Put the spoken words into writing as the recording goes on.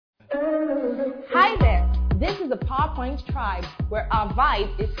Hi there, this is the PowerPoint Tribe, where our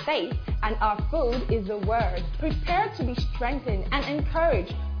vibe is faith and our food is the Word. Prepare to be strengthened and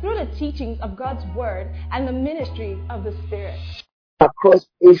encouraged through the teachings of God's Word and the ministry of the Spirit. Across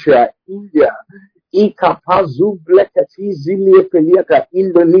Asia, India, Ikapazu Blekati Zilia Peliaka,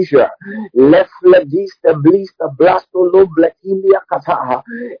 Indonesia, Lefledista Blista Blastolo Blekilia Kataha,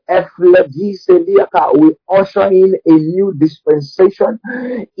 Eflediseliaka, we usher in a new dispensation,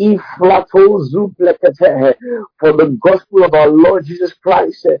 Iflato Zublekate, for the gospel of our Lord Jesus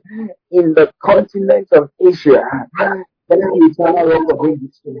Christ in the continent of Asia.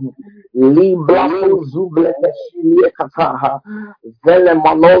 Liblato Zublekashilia Kataha,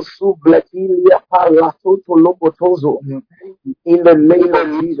 Velemano Sublekilia Palato Lobotozo, in the name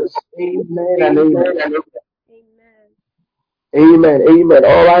of Jesus. Amen and amen. Amen. Amen.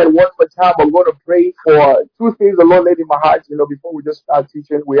 All right, one more time, I'm going to pray for two things the Lord laid in my heart. Before we just start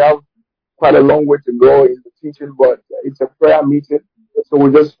teaching, we have quite a long way to go in the teaching, but it's a prayer meeting. So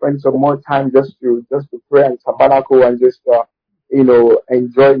we'll just spend some more time just to pray and tabernacle and just,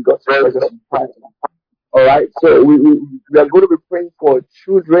 enjoy God's presence and time. All right. So we are going to be praying for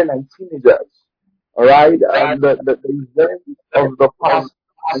children and teenagers. All right. And the events of the past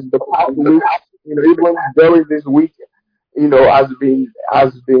week, even during this week,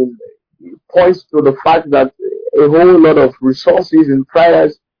 has been points to the fact that a whole lot of resources and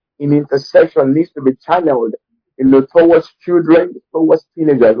prayers in intercession needs to be channeled, towards children, towards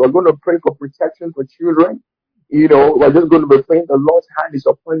teenagers. We're going to pray for protection for children. We're just going to be praying the Lord's hand is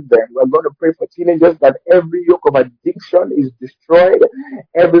upon them. We're going to pray for teenagers that every yoke of addiction is destroyed,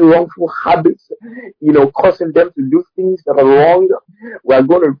 every wrongful habit, causing them to do things that are wrong. We're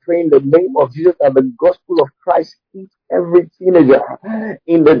going to pray in the name of Jesus that the gospel of Christ hits every teenager,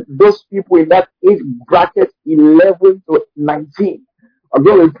 those people in that age bracket 11 to 19. I'm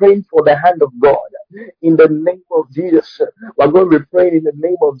going to be praying for the hand of God in the name of Jesus. We're going to be praying in the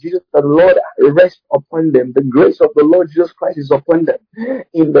name of Jesus that the Lord rest upon them. The grace of the Lord Jesus Christ is upon them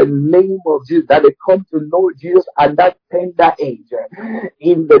in the name of Jesus, that they come to know Jesus at that tender age.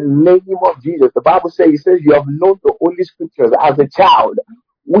 In the name of Jesus. The Bible says, you have known the Holy Scriptures as a child,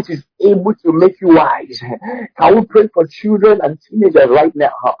 which is able to make you wise. Can we pray for children and teenagers right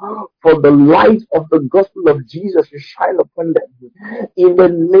now, for the light of the gospel of Jesus to shine upon them? In the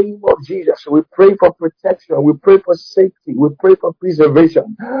name of Jesus, we pray for protection, we pray for safety, we pray for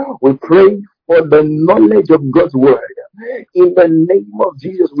preservation, we pray for the knowledge of God's word. In the name of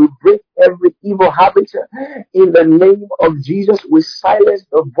Jesus, we break every evil habit. In the name of Jesus, we silence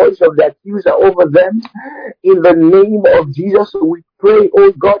the voice of the accuser over them. In the name of Jesus, we pray,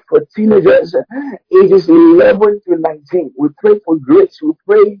 oh God, for teenagers ages 11 to 19. We pray for grace. We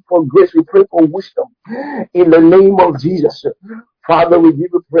pray for grace. We pray for wisdom. In the name of Jesus. Father, we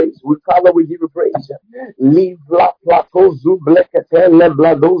give you praise. Father, we give you praise. Leave la plato zublekete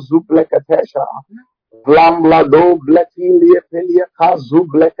leblado zubleketesha. Vlamblado blekilie pelia ka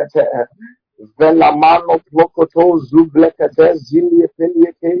zublekete. Velamano plokoto zublekete zilie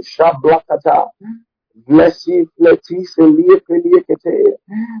pelie ke shablakata. Blessy fleti selie pelie kete.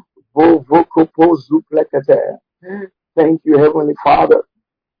 Vovokopo zublekete. Thank you, Heavenly Father.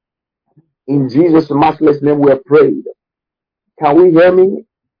 In Jesus' matchless name we have prayed. Can we hear me?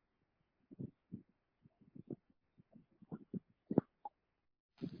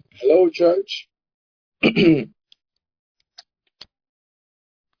 Hello, church. Hello,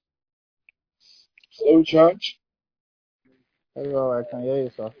 church. Hello, I can hear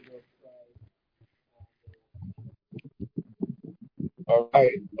you, sir. All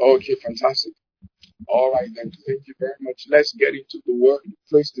right. Okay, fantastic. All right, then. Thank you very much. Let's get into the word.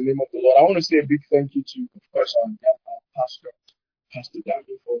 Praise the name of the Lord. I want to say a big thank you to, of course, our Pastor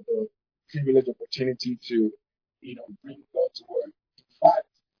Danny, for the privilege opportunity to, bring God's word. In fact,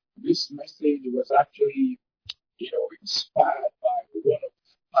 this message was actually, inspired by one of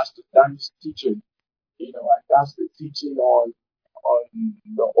Pastor Danny's teaching, and that's the teaching on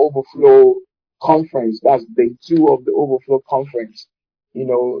the Overflow Conference. That's day 2 of the Overflow Conference.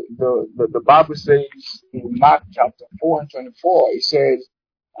 The Bible says in Mark chapter 4 and 24, it says,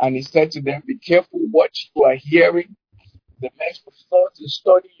 and he said to them, be careful what you are hearing. The measure of thought and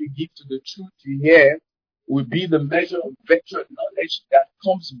study you give to the truth you hear will be the measure of virtual knowledge that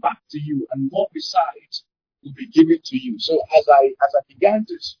comes back to you, and more besides will be given to you. So as I began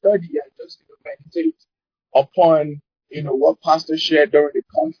to study and just meditate upon what Pastor shared during the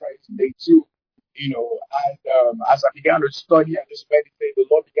conference day 2, and as I began to study and just meditate, the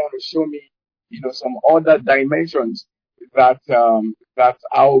Lord began to show me some other dimensions that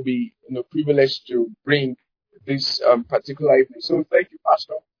I will be privileged to bring this particular evening. So thank you,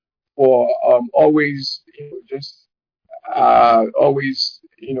 Pastor, for always, just always,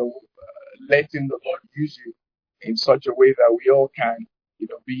 letting the Lord use you in such a way that we all can,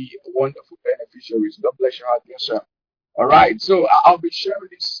 be wonderful beneficiaries. God bless your heart, yes, sir. All right, so I'll be sharing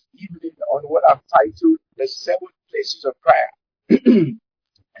this evening on what I've titled the 7 places of prayer.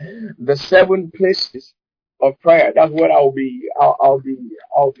 The 7 places of prayer. That's what I'll be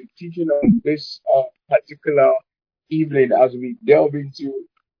teaching on this particular evening as we delve into,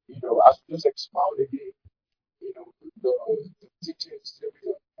 as we just expound again, the teaching series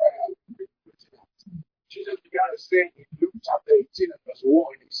of prayer. Jesus began to say in Luke chapter 18 and verse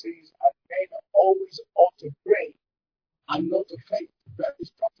 1, he says, "And men always ought to pray and not to faint." That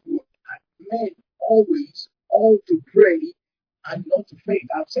is profitable. And men always ought to pray and not to faint.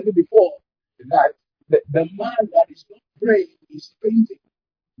 I've said it before that the man that is not praying is fainting.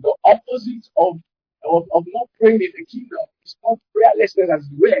 The opposite of not praying in the kingdom is not prayerlessness as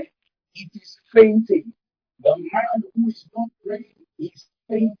well. It is fainting. The man who is not praying is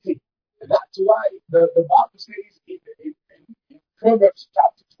fainting. That's why the Bible says in Proverbs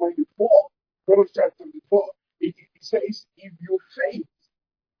chapter 24, it says, if you faint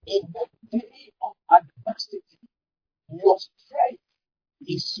in the day of adversity, your strength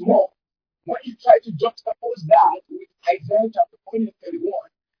is small. When you try to juxtapose that with Isaiah chapter 40 and 31,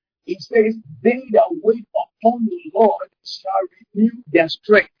 it says, they that wait upon the Lord shall renew their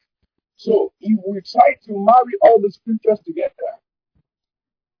strength. So if we try to marry all the scriptures together,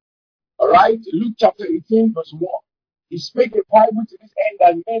 all right, Luke chapter 18, verse 1, he spake a parable to this end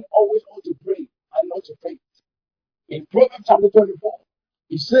that men always ought to pray and not to faint. In Proverbs chapter 24,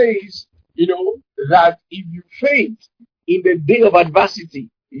 he says, that if you faint in the day of adversity,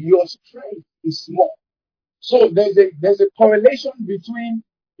 your strength is small. So there's a correlation between,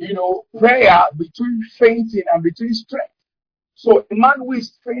 prayer, between fainting and between strength. So a man who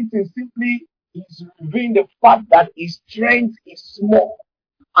is fainting simply is revealing the fact that his strength is small.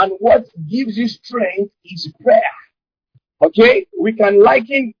 And what gives you strength is prayer. Okay? We can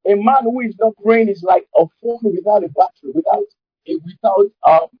liken a man who is not praying is like a phone without a battery,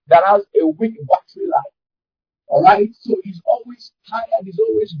 that has a weak battery life. All right? So he's always tired, he's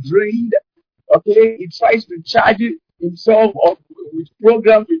always drained. Okay? He tries to charge himself up with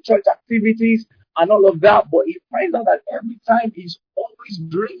programs, with church activities, and all of that, but he finds out that every time he's always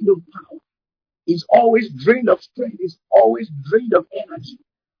drained of power, he's always drained of strength, he's always drained of energy.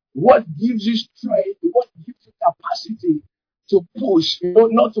 What gives you strength, what gives you capacity to push,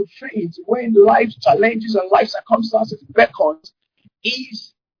 not to faint when life's challenges and life circumstances beckon,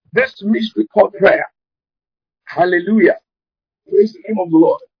 is this mystery called prayer. Hallelujah. Praise the name of the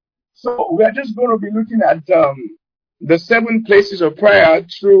Lord. So we are just going to be looking at the 7 places of prayer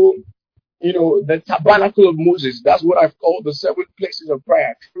through, the tabernacle of Moses. That's what I've called the 7 places of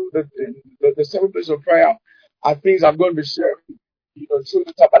prayer. Through the 7 places of prayer are things I'm going to be sharing, through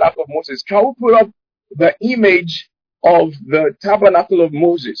the tabernacle of Moses. Can we put up the image of the tabernacle of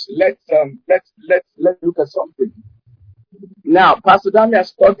Moses? Let's look at something. Now, Pastor Dami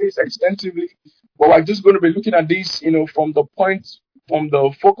has taught this extensively, but we're just going to be looking at this, from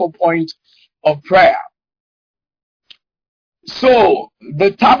the focal point of prayer. So,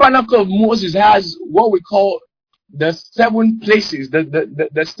 the tabernacle of Moses has what we call the 7 places,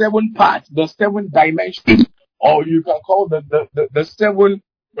 the 7 parts, the 7 dimensions, or you can call the 7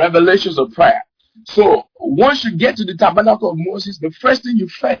 revelations of prayer. So, once you get to the tabernacle of Moses, the first thing you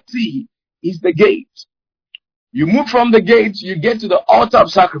first see is the gate. You move from the gate, you get to the altar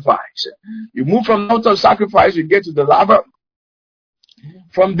of sacrifice. You move from the altar of sacrifice, you get to the laver.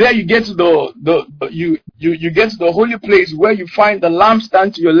 From there, you get to you get to the holy place where you find the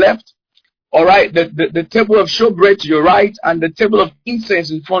lampstand to your left. All right, the table of showbread to your right, and the table of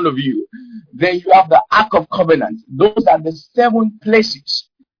incense in front of you. Then you have the Ark of Covenant. Those are the 7 places.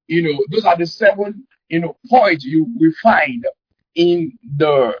 Those are the 7 points we find in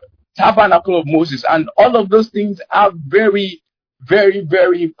the tabernacle of Moses, and all of those things have very, very,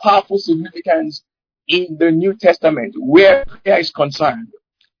 very powerful significance in the New Testament where prayer is concerned.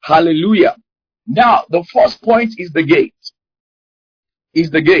 Hallelujah. Now, the first point is the gate.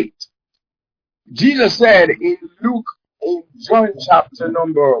 Jesus said in John chapter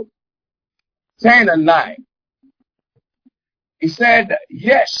number 10 and 9, he said,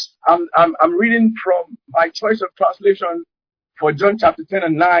 yes, I'm reading from my choice of translation for John chapter 10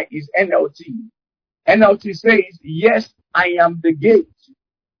 and 9 is NLT. NLT says, yes, I am the gate.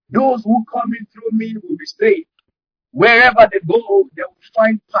 Those who come in through me will be saved. Wherever they go, they will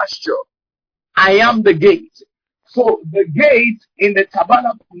find pasture. I am the gate. So the gate in the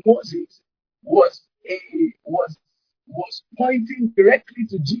tabernacle of Moses was was pointing directly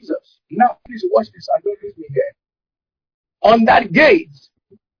to Jesus. Now, please watch this and don't lose me here. On that gate,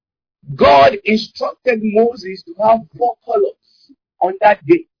 God instructed Moses to have 4 colors on that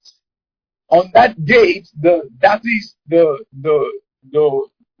gate. On that gate, that is the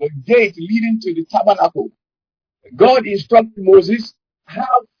gate leading to the tabernacle. God instructed Moses have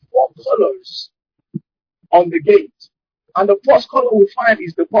 4 colors on the gate. And the first color we find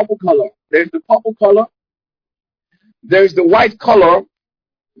is the purple color. There's the purple color. There's the white color.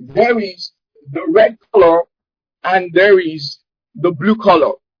 There is the red color. And there is the blue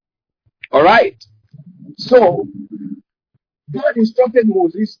color. All right. So God instructed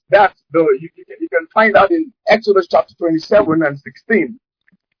Moses that you can find out in Exodus chapter 27 and 16.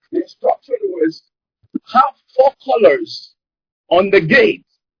 The instruction was have 4 colors on the gate.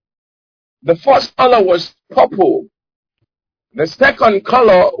 The first color was purple. The second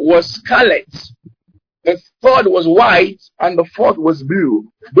color was scarlet. The third was white, and the fourth was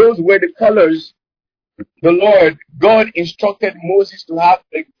blue. Those were the colors God instructed Moses to have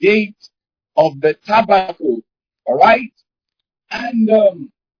the gate of the tabernacle. All right? And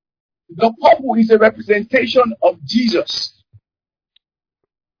the purple is a representation of Jesus.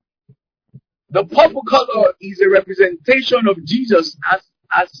 The purple color is a representation of Jesus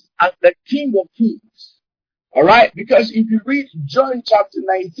as the King of Kings. All right? Because if you read John chapter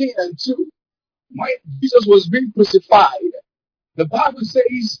 19 and 2, when Jesus was being crucified, the Bible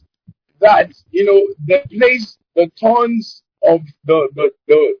says that, they placed the thorns of the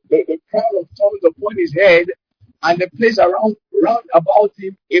crown of thorns upon his head, and they placed round about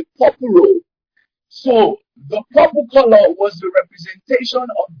him a purple robe. So the purple color was the representation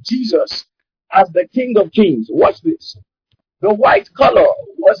of Jesus as the King of Kings. Watch this. The white color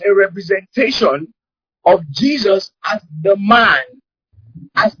was a representation of Jesus as the man.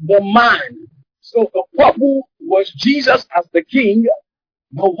 As the man. So the purple was Jesus as the king.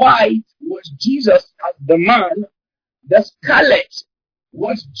 The white was Jesus as the man. The scarlet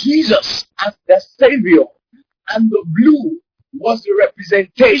was Jesus as the savior. And the blue was the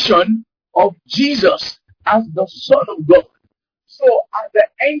representation of Jesus as the Son of God. So at the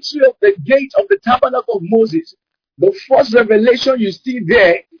entry of the gate of the tabernacle of Moses, the first revelation you see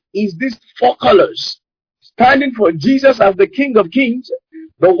there is these 4 colors, standing for Jesus as the King of Kings,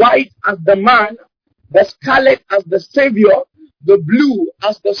 the white as the man, the scarlet as the Savior, the blue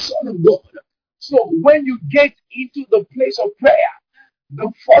as the Son of God. So when you get into the place of prayer,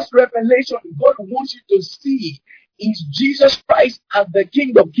 the first revelation God wants you to see is Jesus Christ as the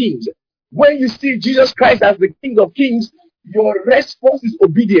King of Kings. When you see Jesus Christ as the King of Kings, your response is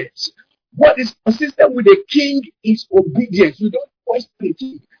obedience. What is consistent with a king is obedience. You don't question the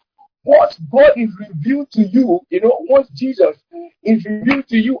king. Once God is revealed to you, once Jesus is revealed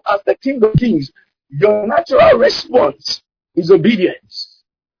to you as the King of Kings, your natural response is obedience.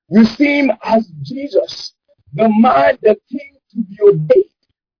 You see him as Jesus, the man, the king to be obeyed.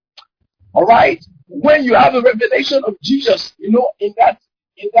 All right? When you have a revelation of Jesus, in that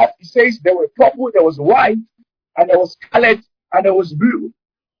it says there were purple, there was white, and there was scarlet, and there was blue.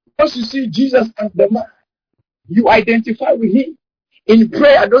 Once you see Jesus as the man, you identify with him. In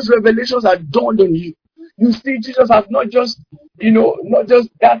prayer, those revelations are dawned on you. You see Jesus as not just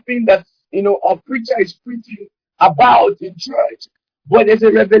that thing that, a preacher is preaching about in church, but there's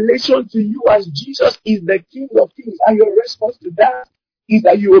a revelation to you as Jesus is the King of Kings, and your response to that is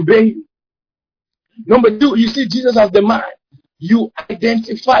that you obey him. Number 2, you see Jesus as the man. You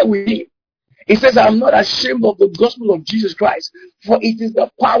identify with him. It says, I'm not ashamed of the gospel of Jesus Christ, for it is the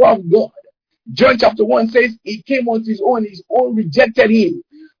power of God. John chapter 1 says, he came unto his own rejected him.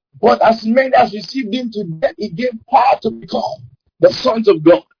 But as many as received him, to them he gave power to become the sons of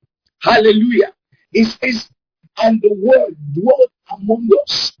God. Hallelujah. It says, and the word dwelt among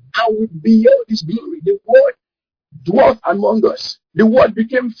us, and we beheld his glory. The word dwelt among us. The word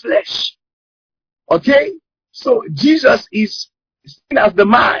became flesh. Okay? So Jesus is seen as the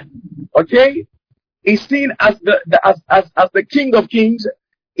man. Okay? He's seen as the King of Kings.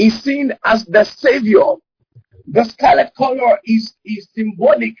 He's seen as the Savior. The scarlet color is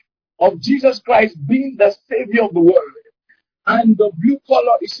symbolic of Jesus Christ being the Savior of the world. And the blue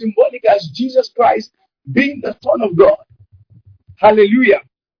color is symbolic as Jesus Christ being the Son of God. Hallelujah.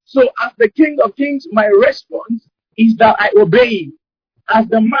 So as the King of Kings, my response is that I obey him. As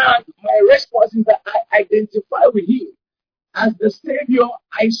the man, my response is that I identify with him. As the Savior,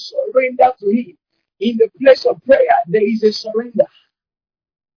 I surrender to him. In the place of prayer, there is a surrender.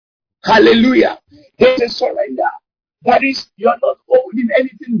 Hallelujah. There is a surrender. That is, you are not holding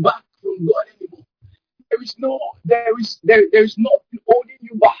anything back from God anymore. There is nothing holding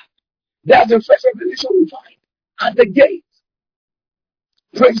you back. That's the first revelation we find. at the gate.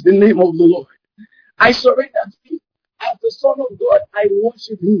 Praise the name of the Lord. I surrender to him. As the Son of God, I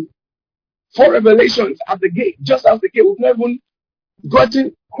worship him. 4 revelations at the gate, just as the gate. We've not even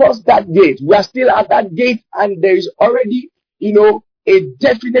gotten across that gate. We are still at that gate, and there is already, a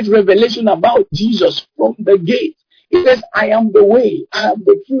definite revelation about Jesus from the gate. It says, I am the way, I am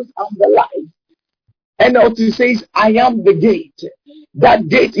the truth, I am the life. NLT says, I am the gate. That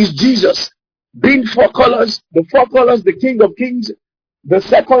gate is Jesus. Being 4 colors, the 4 colors, the King of Kings, the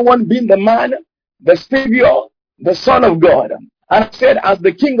second one being the man, the Savior, the Son of God. And I said, as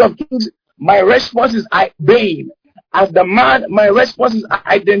the King of Kings, my response is I obey him. As the man, my response is I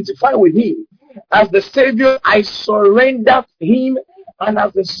identify with him. As the Savior, I surrender to him. And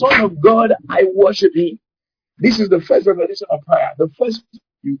as the Son of God, I worship him. This is the first revelation of prayer. The first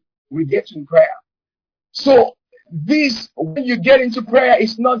we get in prayer. So this, when you get into prayer,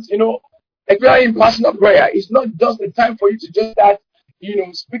 it's not, if you are in personal prayer, it's not just the time for you to just start,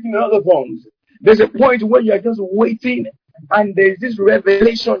 speaking in other tongues. There's a point where you are just waiting, and there's this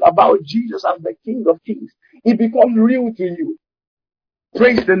revelation about Jesus as the King of Kings. It becomes real to you.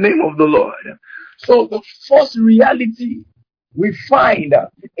 Praise the name of the Lord. So the first reality we find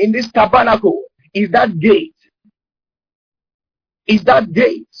in this tabernacle is that gate. Is that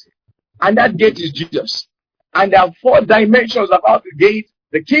gate. And that gate is Jesus. And there are 4 dimensions about the gate: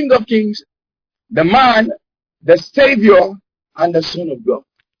 the King of Kings, the man, the Savior, and the Son of God.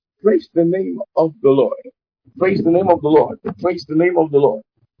 Praise the name of the Lord. Praise the name of the Lord. Praise the name of the Lord.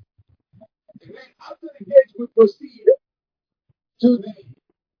 And then after the gate, we proceed to the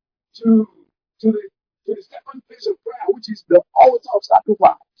second place of prayer, which is the altar of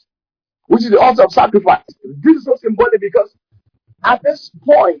sacrifice. Which is the altar of sacrifice. This is so symbolic because at this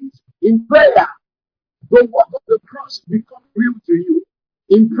point in prayer, the work of the cross becomes real to you.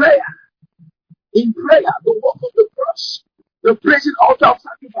 In prayer, the work of the cross, the present altar of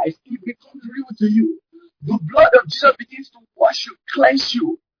sacrifice, it becomes real to you. The blood of Jesus begins to wash you, cleanse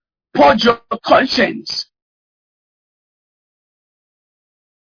you, purge your conscience.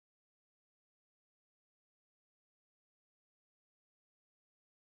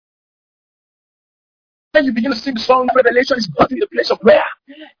 When you begin to sing the song, revelation is got in the place of prayer.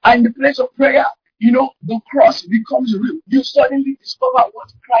 And in the place of prayer, the cross becomes real. You suddenly discover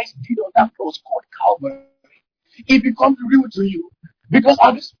what Christ did on that cross called Calvary. It becomes real to you. Because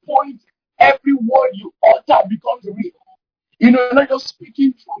at this point, every word you utter becomes real. You're not just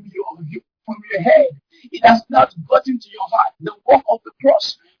speaking from your head. It has not gotten to your heart. The work of the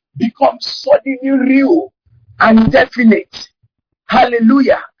cross becomes suddenly real and definite.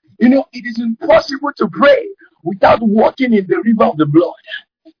 Hallelujah. It is impossible to pray without walking in the river of the blood.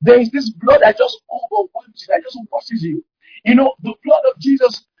 There is this blood that just overwhelms you, that just washes you. The blood of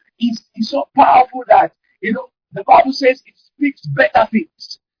Jesus is so powerful that, the Bible says it speaks better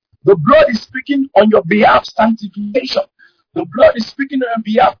things. The blood is speaking on your behalf sanctification. The blood is speaking on your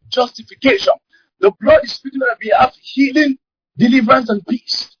behalf justification. The blood is speaking on your behalf healing, deliverance, and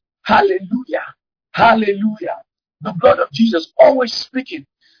peace. Hallelujah. Hallelujah. The blood of Jesus always speaking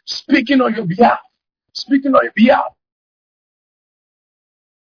on your behalf. Speaking on your behalf.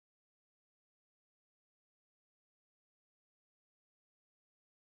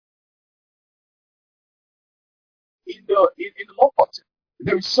 In the Lord,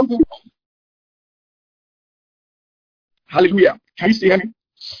 there is something wrong. Hallelujah. Can you still hear me?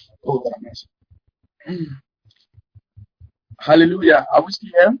 Oh, God, nice. Hallelujah. Are we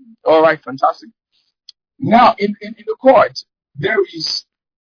still here? All right, fantastic. Now, in the court, there is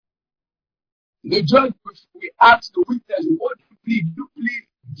the judge. We ask the witness, what do you plead? Do you plead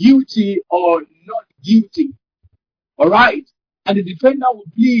guilty or not guilty? All right? And the defendant will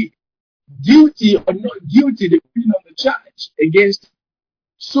plead guilty or not guilty, depending on the charge against.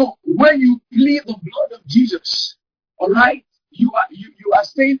 So when you plead the blood of Jesus, all right, you are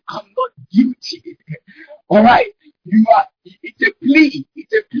saying, I'm not guilty. All right, it's a plea.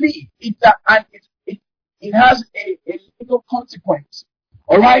 It has a legal consequence.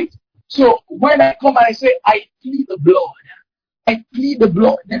 All right. So when I come and I say I plead the blood,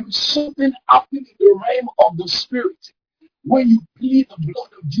 there is something happening in the realm of the spirit when you plead the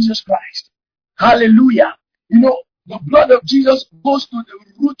blood of Jesus Christ. Hallelujah. The blood of Jesus goes to the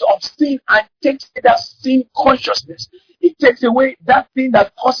root of sin and takes that sin consciousness. It takes away that thing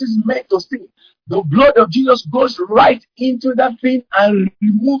that causes men to sin. The blood of Jesus goes right into that thing and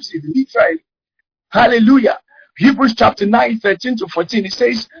removes it literally. Hallelujah. Hebrews chapter 9, 13 to 14, it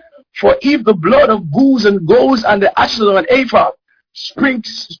says, for if the blood of bulls and goats and the ashes of an ephah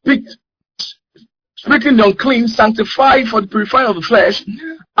speaking the unclean, sanctify for the purifying of the flesh,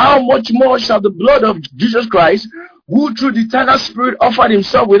 how much more shall the blood of Jesus Christ, who through the eternal Spirit offered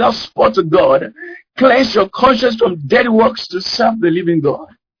himself without spot to God, cleanse your conscience from dead works to serve the living God.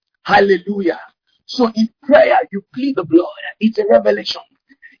 Hallelujah. So in prayer, you plead the blood. It's a revelation.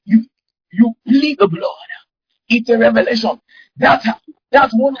 You plead the blood. It's a revelation. That's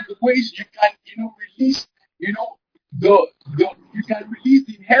one of the ways you can, release, you can release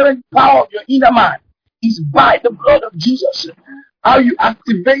the inherent power of your inner man. Is by the blood of Jesus. How you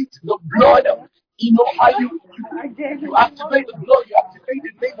activate the blood, how you activate the blood, you activate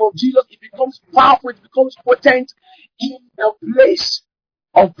the name of Jesus. It becomes powerful, it becomes potent in the place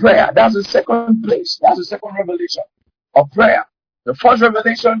of prayer. That's the second place. That's the second revelation of prayer. The first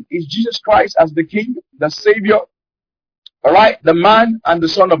revelation is Jesus Christ as the King, the Savior, all right, the man and the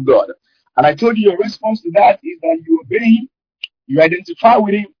Son of God. And I told you your response to that is that you obey him, you identify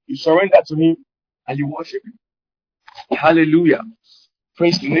with him, you surrender to him, and you worship him. Hallelujah.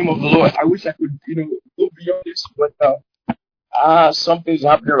 Praise the name of the Lord. I wish I could, go beyond this, but something's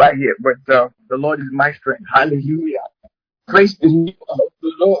happening right here. But the Lord is my strength. Hallelujah. Praise the name of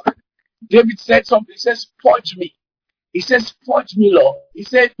the Lord. David said something. He says, purge me. He says, purge me, Lord. He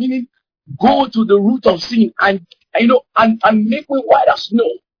said, meaning, go to the root of sin and make me white as snow.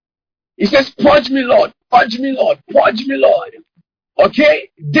 He says, purge me, Lord. Purge me, Lord. Purge me, Lord. Okay?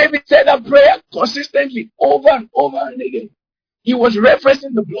 David said that prayer consistently over and over and again. He was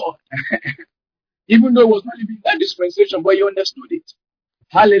referencing the blood. Even though it was not even that dispensation, but he understood it.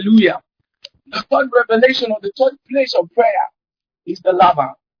 Hallelujah. The third revelation, or the third place of prayer, is the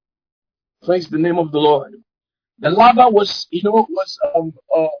laver. Praise the name of the Lord. The laver was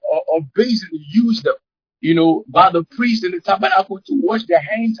a basin used, by the priest in the tabernacle to wash their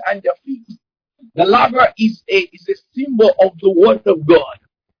hands and their feet. The laver is a symbol of the word of God.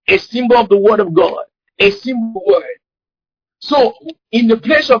 A symbol of the word of God. A symbol word. So, in the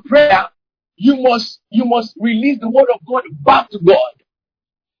place of prayer, you must release the word of God back to God.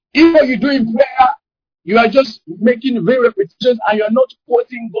 If what you do in prayer, you are just making very repetitions and you are not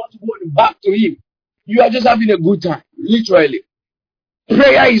quoting God's word back to him. You are just having a good time, literally.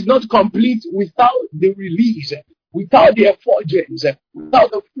 Prayer is not complete without the release, without the effulgence,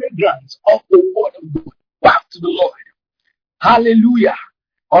 without the fragrance of the word of God back to the Lord. Hallelujah.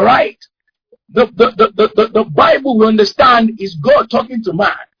 All right. The Bible, we understand, is God talking to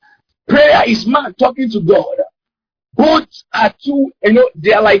man. Prayer is man talking to God. Both are two,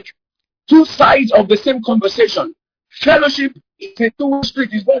 they are like two sides of the same conversation. Fellowship is a two-way street.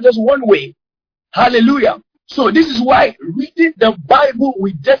 It's not just one way. Hallelujah. So this is why reading the Bible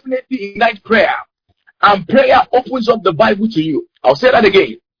will definitely ignite prayer. And prayer opens up the Bible to you. I'll say that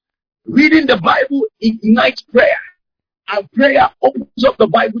again. Reading the Bible ignites prayer. And prayer opens up the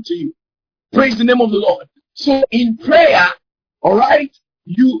Bible to you. Praise the name of the Lord. So in prayer, all right,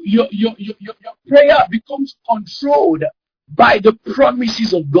 your prayer becomes controlled by the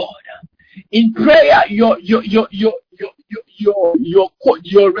promises of God. In prayer, your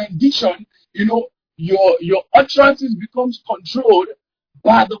rendition, your utterances becomes controlled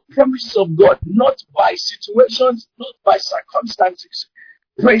by the promises of God, not by situations, not by circumstances.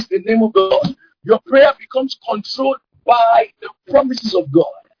 Praise the name of the Lord. Your prayer becomes controlled by the promises of God.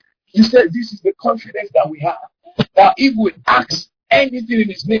 He said, this is the confidence that we have. That if we ask anything in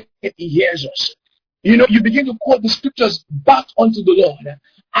his name, he hears us. You begin to quote the scriptures back unto the Lord.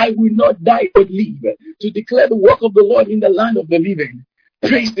 I will not die but live to declare the work of the Lord in the land of the living.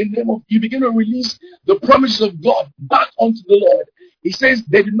 Praise the name of, you begin to release the promises of God back unto the Lord. He says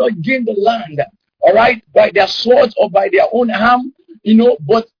they did not gain the land, all right, by their swords or by their own arm,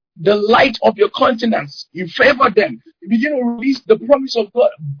 but the light of your countenance, you favor them. You begin to release the promise of God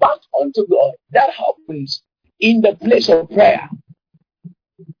back unto God. That happens in the place of prayer.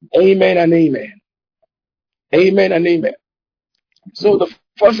 Amen and amen. Amen and amen. So the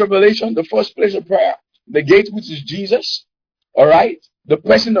first revelation, the first place of prayer, the gate which is Jesus, all right, the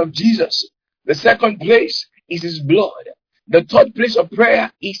person of Jesus. The second place is his blood. The third place of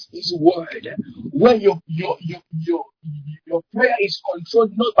prayer is his word, where your prayer is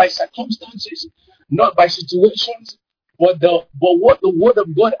controlled not by circumstances, not by situations, but what the word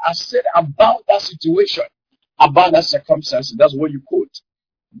of God has said about that situation, about that circumstance. That's what you quote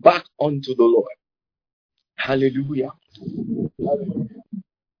back unto the Lord. Hallelujah. Hallelujah.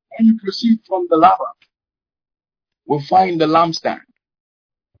 When you proceed from the laver, we'll find the lampstand.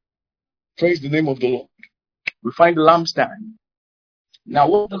 Praise the name of the Lord. We find the lampstand. Now,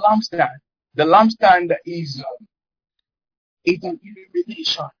 what's the lampstand? The lampstand is it's an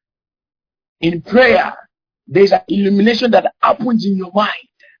illumination. In prayer, there's an illumination that happens in your mind.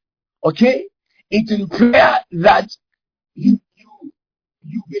 Okay? It's in prayer that you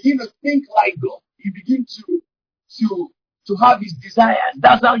begin to think like God. You begin to have his desires.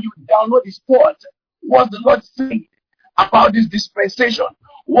 That's how you download his thoughts. What's the Lord saying about this dispensation?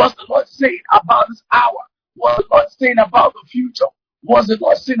 What's the Lord saying about this hour? What's the Lord saying about the future? What's the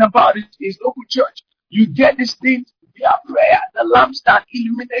Lord saying about his local church? You get these things via prayer, the lampstand,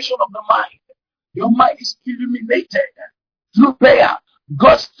 illumination of the mind. Your mind is illuminated through prayer.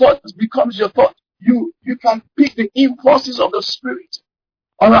 God's thought becomes your thought. You can pick the impulses of the Spirit.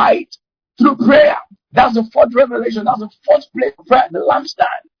 All right, through prayer. That's the fourth revelation. That's the fourth place of prayer, the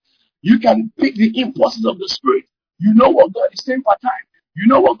lampstand. You can pick the impulses of the Spirit. You know what God is saying for time. You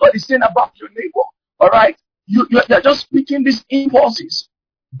know what God is saying about your neighbor. All right, you're just speaking these impulses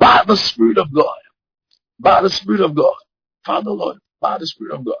by the Spirit of God. By the Spirit of God. Father Lord, by the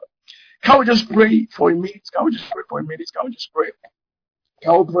Spirit of God. Can we just pray for a minute? Can we just pray for a minute? Can we just pray?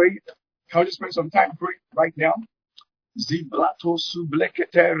 Can we pray? Can we just spend some time praying right now? Ziblato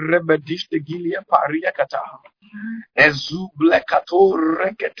sublekete rebediste gilia pariakata. Ezublekato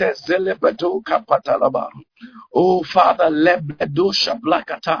rekete zelebedo kapatalaba. Oh Father, lebedo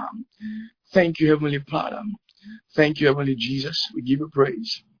shablakata. Thank you, Heavenly Father. Thank you, Heavenly Jesus. We give you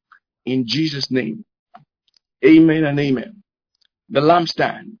praise. In Jesus' name. Amen and amen. The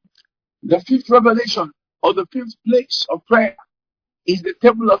lampstand. The fifth revelation or the fifth place of prayer is the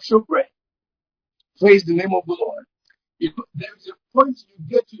table of showbread. Praise the name of the Lord. There is a point you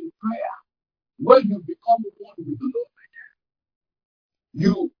get to in prayer where you become one with the Lord.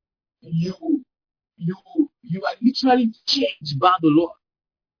 You are literally changed by the Lord.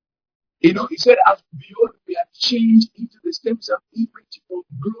 He said, as behold, we are changed into the same image from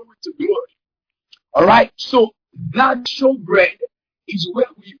glory to glory. All right. So that showbread is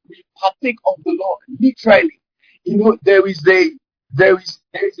where we partake of the Lord. Literally, there is a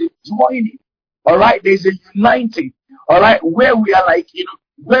joining. All right. There's a uniting. All right. Where we are like,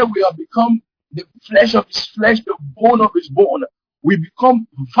 where we have become the flesh of his flesh, the bone of his bone. We become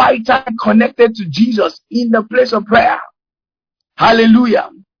vitally connected to Jesus in the place of prayer. Hallelujah.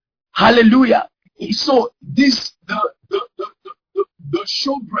 Hallelujah. So this, the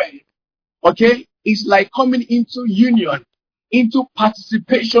showbread, okay, is like coming into union, into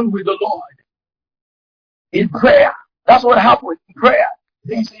participation with the Lord in prayer. That's what happens in prayer.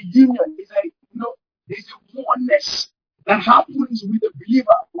 There's a union. There's a oneness that happens with the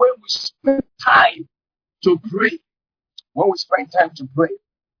believer when we spend time to pray. When we spend time to pray.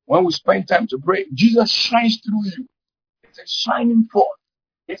 When we spend time to pray, Jesus shines through you. It's a shining forth.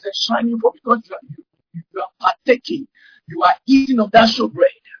 It's a shining forth because you are partaking. You are eating of that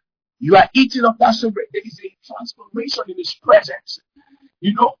showbread. You are eating of that showbread. There is a transformation in his presence.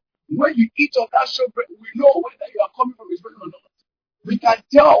 When you eat of that showbread, we know whether you are coming from his presence or not. We can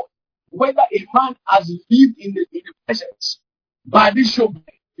tell whether a man has lived in the presence by this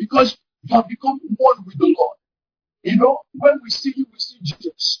showbread because you have become one with the Lord. When we see you, we see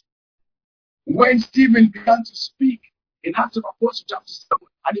Jesus. When Stephen began to speak in Acts of Apostles chapter 7,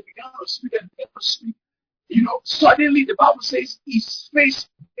 and he began to speak and began to speak, suddenly the Bible says his face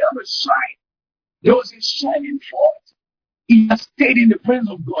began to shine. There was a shining forth. He had stayed in the presence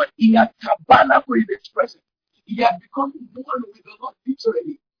of God. He had tabernacled in his presence. He had become one with the Lord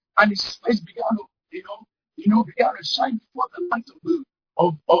literally, and his face began to, began to shine forth the light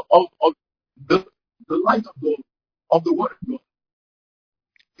the light of the word of God.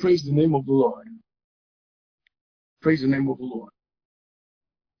 Praise the name of the Lord. Praise the name of the Lord.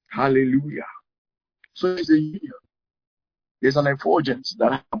 Hallelujah. So there's a union. There's an effulgence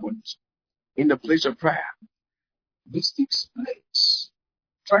that happens in the place of prayer. The sixth place,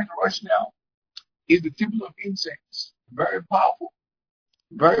 trying to rush now, is the table of incense. Very powerful.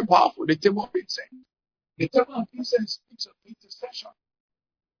 Very powerful. The table of incense. The table of incense speaks of intercession.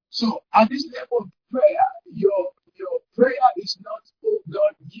 So at this level of prayer, your prayer is not, oh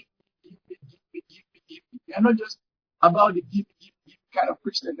God, give me. You're not just about the give me kind of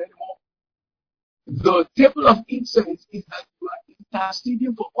Christian anymore. The table of incense is that you are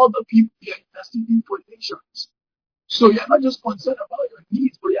interceding for other people, you are interceding for nations. So you're not just concerned about your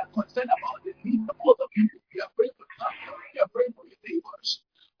needs, but you're concerned about the needs of other people. You are praying for family, you are praying for your neighbors.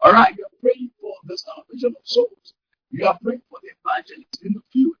 All right, you are praying for the salvation of souls. You are praying for the evangelists in the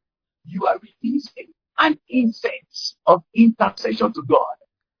field. You are releasing an incense of intercession to God.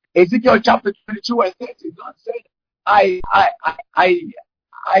 Ezekiel chapter 22 and 30, God said, I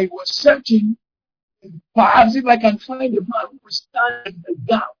was searching, perhaps if I can find a man who will stand in the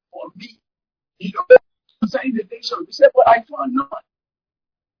gap for me, concerning the nation. He said, but I found none.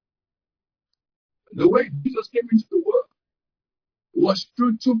 The way Jesus came into the world was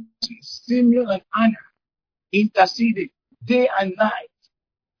through two persons, Simeon and Anna, interceding day and night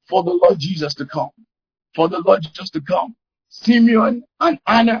for the Lord Jesus to come. For the Lord Jesus to come. Simeon and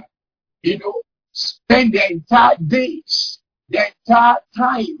Anna, spend their entire days, their entire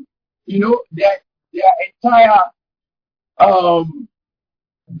time, their entire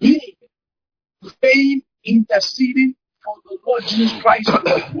being, praying, interceding for the Lord Jesus Christ who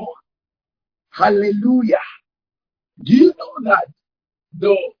was born. Hallelujah. Do you know that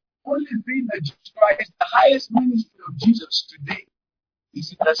the only thing that Jesus Christ, the highest ministry of Jesus today,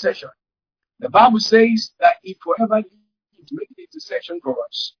 is intercession? The Bible says that if forever need to make intercession for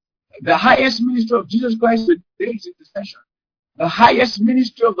us. The highest ministry of Jesus Christ today is intercession. The highest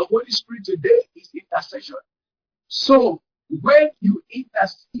ministry of the Holy Spirit today is intercession. So when you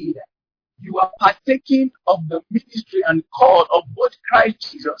intercede, you are partaking of the ministry and call of both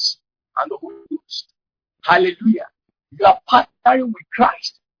Christ Jesus and the Holy Ghost. Hallelujah. You are partnering with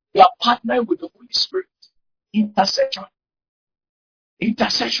Christ. You are partnering with the Holy Spirit. Intercession.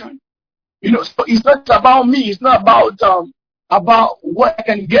 Intercession. So it's not about me. It's not about what I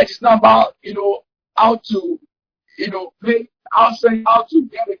can get. It's not about, how to, pay, how to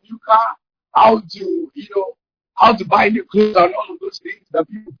get a new car, how to buy new clothes and all of those things that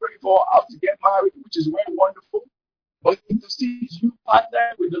people pray for, how to get married, which is very wonderful. But intercede is you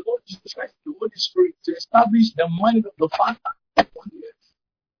partner with the Lord Jesus Christ, the Holy Spirit, to establish the mind of the Father upon the earth.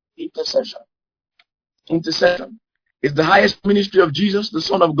 Intercession. Intercession is the highest ministry of Jesus, the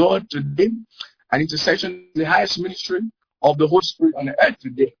Son of God, today. And intercession is the highest ministry of the Holy Spirit on the earth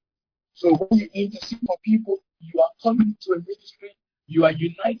today. So when you intercede for people, you are coming to a ministry, you are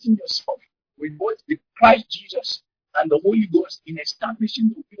uniting yourself with both the Christ Jesus and the Holy Ghost in establishing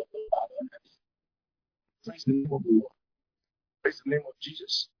the will of the Father on earth. Praise the name of the Lord. Praise the name of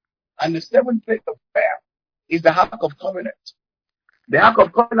Jesus. And the seventh place of prayer is the Ark of Covenant. The Ark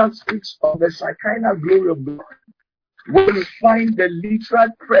of Covenant speaks of the Shekinah glory of God, where you find the literal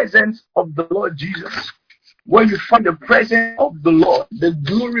presence of the Lord Jesus, where you find the presence of the Lord, the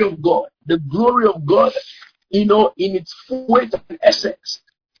glory of God, in its full weight and essence,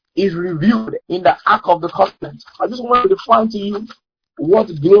 is revealed in the Ark of the Covenant. I just want to define to you what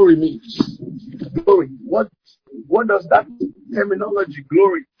glory means. Glory. What does that terminology,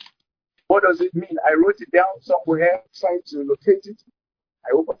 glory, what does it mean? I wrote it down somewhere, trying to locate it. I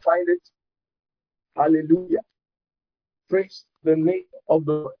hope I find it. Hallelujah. Praise the name of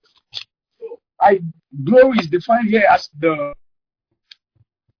the Lord. Glory is defined here as the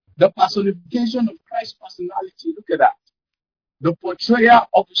personification of Christ's personality. Look at that. The portrayal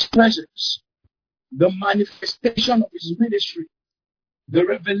of his presence, the manifestation of his ministry, the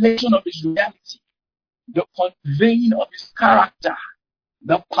revelation of his reality, the conveying of his character,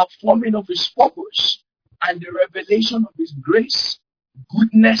 the performing of his purpose, and the revelation of his grace,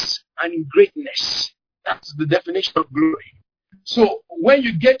 goodness, and greatness. That's the definition of glory. So when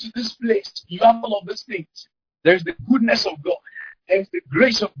you get to this place, you have all of these things. There's the goodness of God. There's the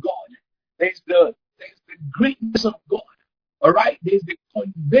grace of God. There's the greatness of God. All right? There's the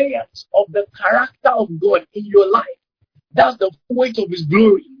conveyance of the character of God in your life. That's the weight of his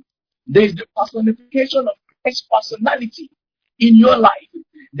glory. There's the personification of Christ's personality in your life.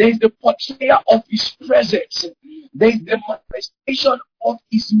 There's the portrayal of his presence. There's the manifestation of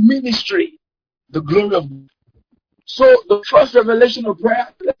his ministry. The glory of God. So the first revelation of prayer,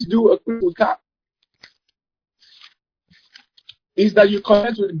 let's do a quick recap, is that you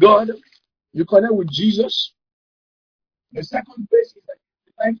connect with God, you connect with Jesus. The second place is that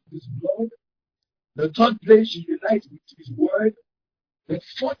you unite with his blood. The third place, you unite with his word. The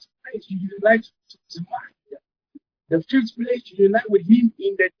fourth place, you unite with his mind. The fifth place, you unite with him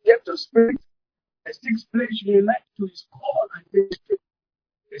in the depth of spirit. The sixth place, you unite to his call and ministry.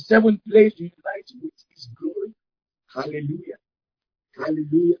 The seventh place, you unite with his glory. Hallelujah.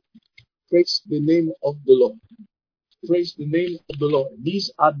 Hallelujah. Praise the name of the Lord. Praise the name of the Lord.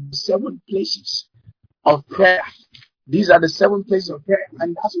 These are the 7 places of prayer. These are the 7 places of prayer.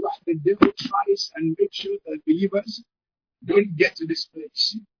 And that's why the devil tries and makes sure that believers don't get to this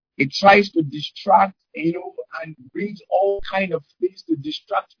place. It tries to distract, and brings all kind of things to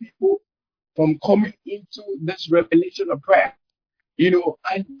distract people from coming into this revelation of prayer. And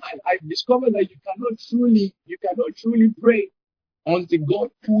I've discovered that you cannot truly pray until God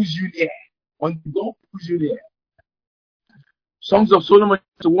pulls you there. Until God pulls you there. Songs of Solomon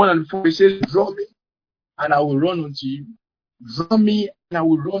 1:4, it says, draw me and I will run unto you. Draw me and I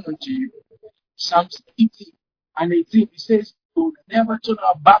will run unto you. Psalms 80:18, it says, we'll never turn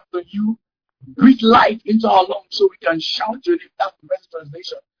our back on you. Breathe life into our lungs so we can shout your name. That's the best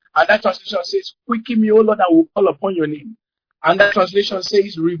translation. And that translation says, quicken me, O Lord, I will call upon your name. And that translation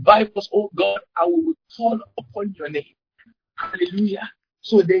says, revive us, O God, and we will call upon your name. Hallelujah.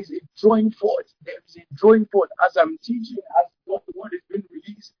 So there is a drawing forth. There is a drawing forth. As I'm teaching, as God, the word is being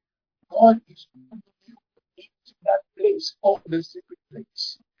released, God is bringing you into that place called the secret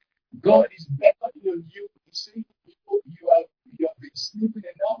place. God is beckoning on you. He's saying, you have been sleeping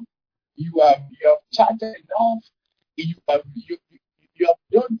enough. You have chatted enough. You have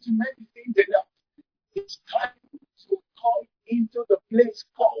done too many things enough. It's time to come into the place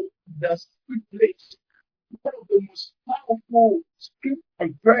called the secret place. One of the most powerful script of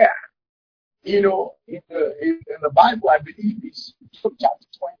prayer, in the Bible, I believe is Job chapter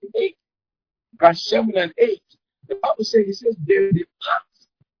 28, verse 7 and 8. The Bible says, there is a path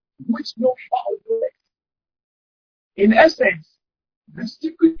which no foul knoweth. In essence, the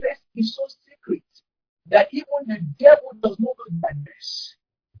secret place is so secret that even the devil does not know the address.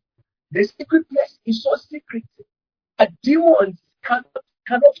 The secret place is so secret that demons cannot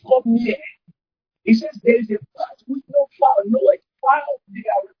come near. He says there is a path which no foul knoweth. Foul, they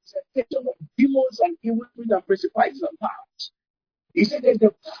are representation of demons and evil spirits and principalities and powers. He said there's a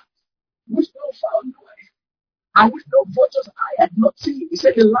path which no foul knoweth, and which no vulture's eye had not seen. He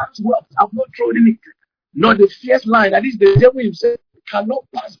said the lamb's whelps have not trodden it, nor the fierce lion, that is the devil himself, cannot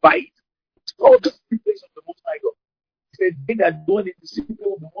pass by it. It's called the secret place of the Most High God. He said, they that dwell in the secret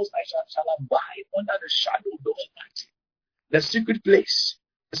place of the Most High shall abide under the shadow of the Almighty. The secret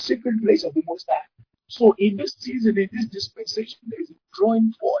place of the Most High. So in this season, in this dispensation, there is a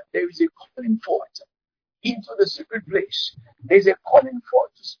drawing forth, there is a calling forth into the secret place. There is a calling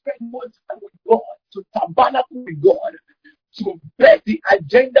forth to spend more time with God, to tabernacle with God, to bear the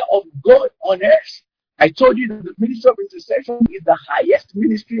agenda of God on earth. I told you that the ministry of intercession is the highest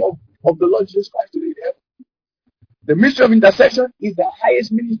ministry of the Lord Jesus Christ today. The ministry of intercession is the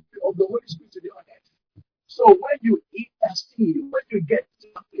highest ministry of the Holy Spirit today on earth. So when you intercede, when you get to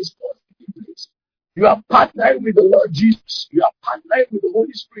this place, you are partnering with the Lord Jesus. You are partnering with the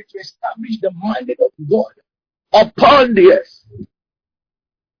Holy Spirit to establish the mandate of God upon the earth.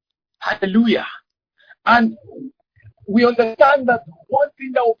 Hallelujah. And we understand that one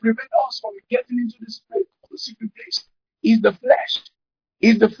thing that will prevent us from getting into this place, the secret place, is the flesh.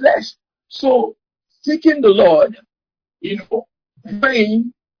 Is the flesh. So seeking the Lord,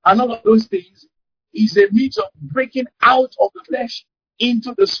 praying and all of those things is a means of breaking out of the flesh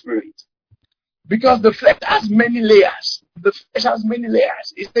into the spirit. Because the flesh has many layers. The flesh has many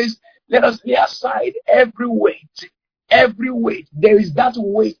layers. It says, let us lay aside every weight. Every weight. There is that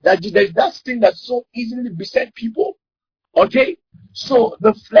weight, there's that thing that so easily beset people. Okay? So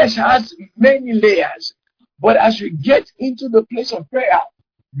the flesh has many layers. But as you get into the place of prayer,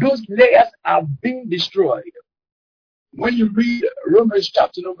 those layers are being destroyed. When you read Romans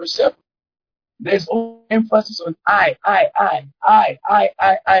chapter number 7, there's all emphasis on I.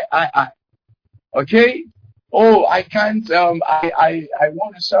 Okay? Oh, I can't, I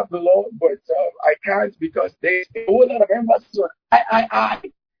want to serve the Lord, but I can't because there's a whole lot of emphasis on I.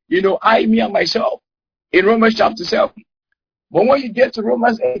 I, me, and myself in Romans chapter 7. But when you get to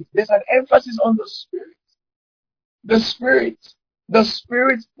Romans 8, there's an emphasis on the Spirit. The Spirit,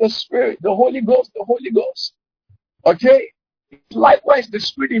 the Holy Ghost. Okay? Likewise, the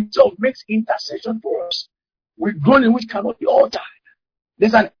Spirit Himself makes intercession for us with groaning which cannot be altered.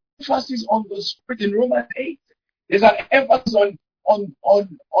 There's an emphasis on the Spirit in Romans 8. There's an emphasis on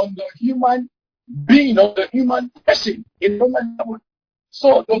the human being, on the human person in Romans 7.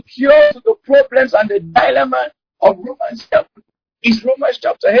 So the cure to the problems and the dilemma of Romans 7 is Romans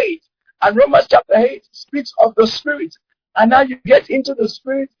chapter 8. And Romans chapter 8 speaks of the Spirit. And now you get into the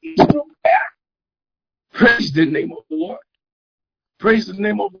Spirit through prayer. Praise the name of the Lord. Praise the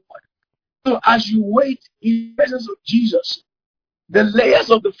name of the Lord. So as you wait in the presence of Jesus, the layers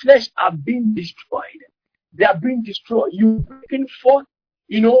of the flesh are being destroyed. They are being destroyed. You're breaking forth,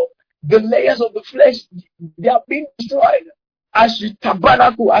 the layers of the flesh, they are being destroyed. As you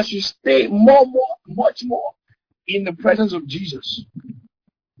tabernacle, as you stay much more in the presence of Jesus.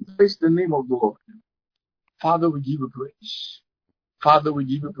 Praise the name of the Lord. Father, we give you praise. Father, we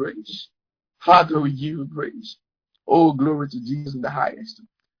give you praise. Father, we give you praise. Oh, glory to Jesus in the highest.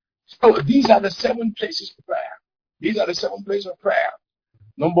 So these are the 7 places of prayer. These are the 7 places of prayer.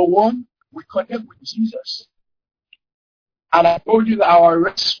 Number 1, we connect with Jesus. And I told you that our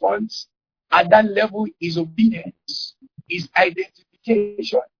response at that level is obedience, is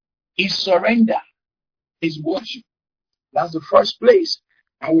identification, is surrender, is worship. That's the first place.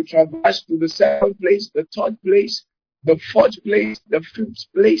 And we traverse to the 2nd place, the 3rd place, the 4th place, the 5th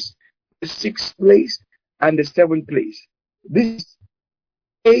place, the 6th place, and the 7th place. This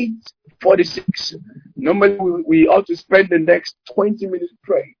 8:46. Normally we ought to spend the next 20 minutes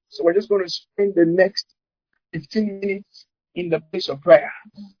praying. So we're just going to spend the next 15 minutes in the place of prayer.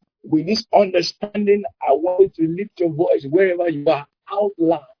 With this understanding, I want you to lift your voice wherever you are out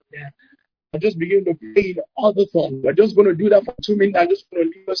loud. And just begin to pray in other tongues. We're just going to do that for 2 minutes. I'm just going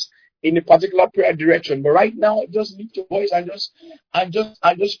to leave us in a particular prayer direction. But right now, just lift your voice and just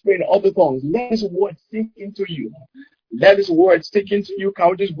pray in other tongues. Let this word sink into you. Let this word sink into you. Can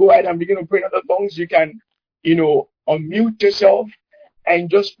we just go ahead and begin to pray in other tongues? You can, unmute yourself and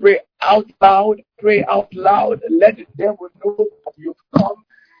just pray out loud. Pray out loud. Let the devil know that you've come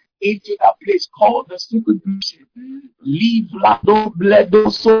into that place called the secret place. Leave blado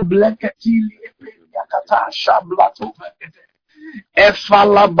bledo so blekati yakata shablato blekete.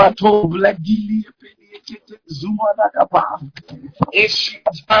 Efala bato blagili peniekete zumana kapa.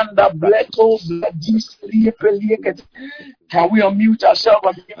 Eshitanda bleto bladisli peliekete. Can we unmute ourselves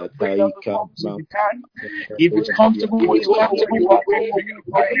and begin to pray in other tongues if we can? If it's comfortable with you, where you are, we begin to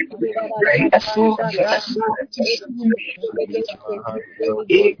pray. Pray.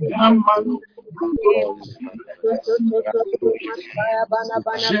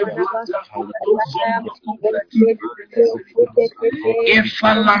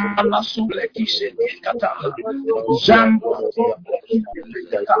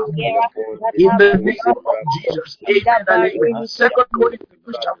 In the name of Jesus, amen and amen. Second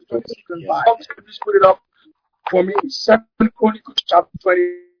Chronicles chapter 25. Please put it up for me. Second Chronicles chapter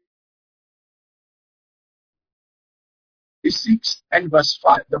 26 and verse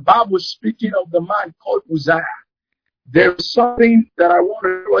 5. The Bible is speaking of the man called Uzziah. There is something that I want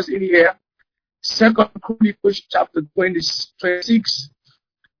to show us in here. Second Chronicles chapter 26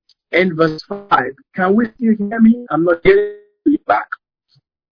 and verse 5. Can we still hear me? I'm not getting it back.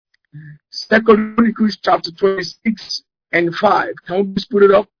 Second Chronicles chapter 26 and 5. Can we just put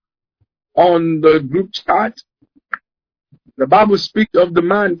it up on the group chat? The Bible speaks of the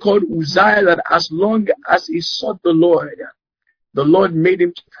man called Uzziah that as long as he sought the Lord made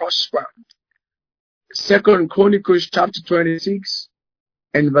him to prosper. Second Chronicles chapter 26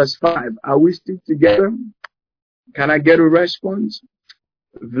 and verse 5. Are we still together? Can I get a response?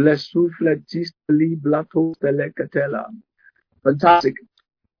 Fantastic.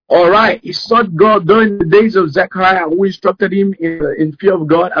 All right. He sought God during the days of Zechariah, who instructed him in fear of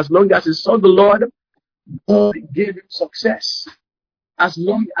God. As long as he sought the Lord, God gave him success. As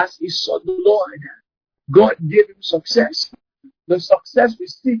long as he sought the Lord, God gave him success. The success we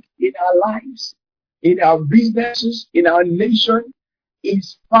seek in our lives, in our businesses, in our nation,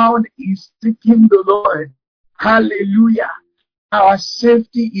 is found in seeking the Lord. Hallelujah. Our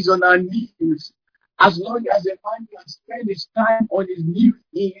safety is on our knees. As long as a man can spend his time on his knees,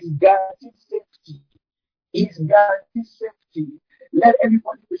 he is guaranteed safety. He is guaranteed safety. Let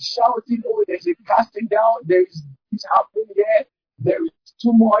everybody be shouting, oh, there's a casting down, there is this happening here, there is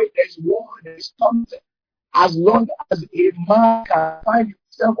turmoil, there's war, there's something. As long as a man can find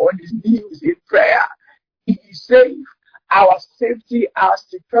himself on his knees in prayer, he is safe. Our safety, our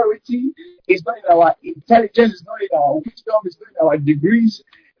security is not in our intelligence, it's not in our wisdom, it's not in our degrees,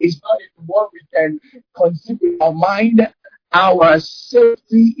 it's not in what we can conceive in our mind. Our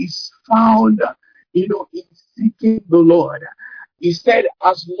safety is found, in seeking the Lord. He said,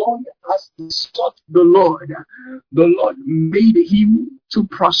 as long as he sought the Lord made him to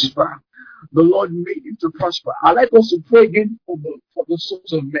prosper. The Lord made him to prosper. I'd like us to pray again for the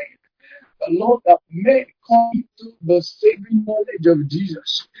souls of men. The Lord that men come into the saving knowledge of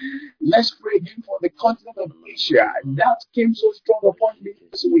Jesus. Let's pray again for the continent of Asia. That came so strong upon me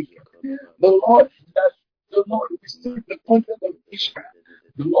this week. The Lord will save the continent of Asia.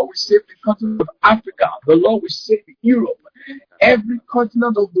 The Lord will save the continent of Africa. The Lord will save Europe. Every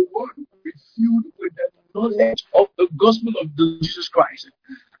continent of the world will be filled with the knowledge of the gospel of Jesus Christ.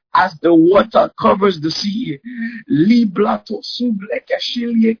 As the water covers the sea, Liblato subleke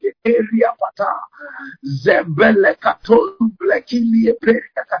shilieke area pata, Zembele kato blekilie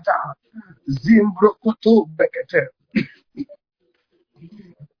perikata, Zimbrokoto bekete.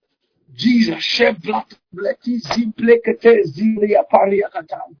 Jesus, Sheblato bleki ziblekete zilia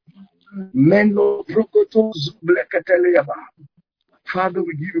pariakata, Meno brokoto zublekete leaba. Father,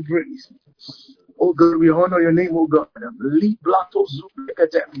 we give you praise. Oh God, we honor your name, oh God.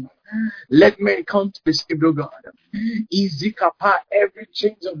 Let men come to be saved, oh God. Izikapa, every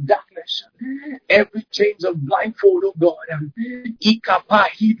chains of darkness, every chains of blindfold, oh God. Ikapa,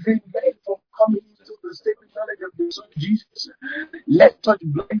 hindering men from coming into the saving knowledge of the Son Jesus. Let such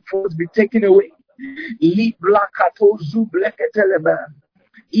blindfolds be taken away.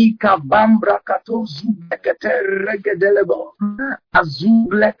 Ikabambra kato zublekete regedelebo.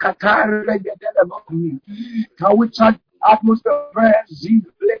 Azublekata regedelebo. Can we touch atmosphere of prayer?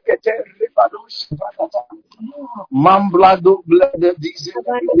 Ziblekete rebadosh bakata. Mamblado blede dize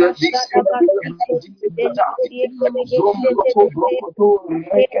Zomboto brokoto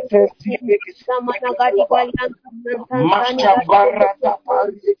rekete zibekete Masha barata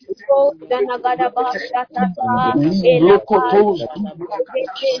parikete Liblokotos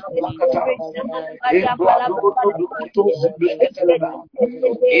blakata shablakata Ebladoto blokotos blekete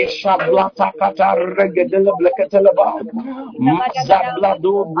Ishablata kata regedele bleketeleba.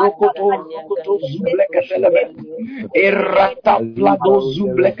 Mazablado brokoto rokoto zubleketelebe. Erata plado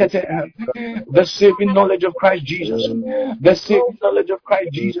zublekete. The saving knowledge of Christ Jesus. The saving knowledge of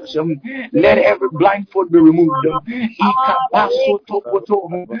Christ Jesus. Let every blindfold be removed. Ikabaso topoto.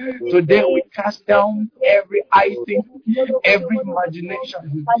 Today we cast down every eye thing, every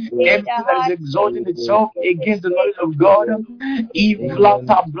imagination, everything that is exalting itself against the knowledge of God.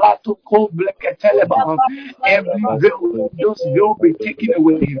 Iflata blato ko bleketeleba. Every veil, those veil be taken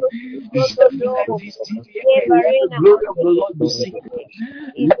away. Let the glory of the Lord be seen.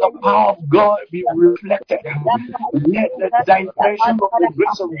 Let the power of God be reflected. Let the dimension of the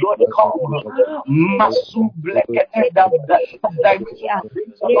grace of God come. Masu blekete, that dimension that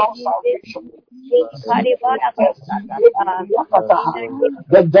brings about salvation.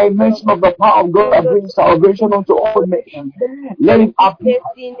 The dimension of the power of God that brings salvation unto all men. Let it appear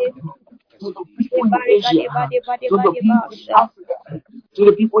to the people in Asia, to the people in Africa, to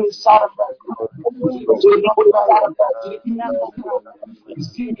the people in South America, to the people in America, to the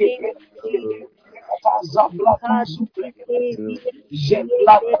people in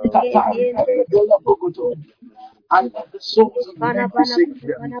and let the souls of men be saved.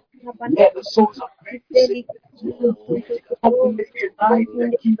 Let the souls of men be saved. We openly deny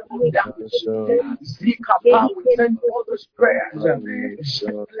the kingdom of darkness. Zikapa, we send all those prayers.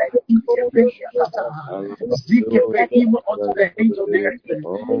 Zikepe, even unto the ends of the earth.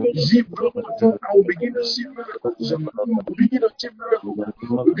 Zibrokoto, I will begin to see miracles. We begin to see miracles.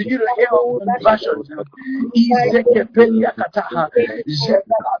 We begin to hear of conversions. Izekepelia kataha.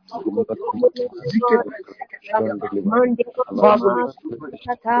 Zebrato koprokoto. Father,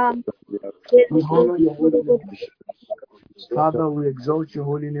 we honor your holy name. Father, we exalt your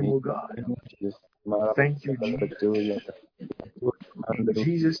holy name, O God. Thank you,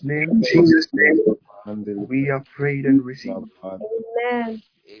 Jesus. In Jesus' name, we have prayed and received. Amen.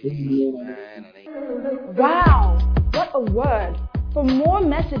 Wow, what a word. For more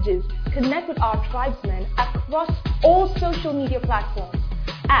messages, connect with our tribesmen across all social media platforms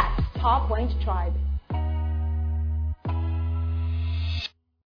at PowerPoint Tribe.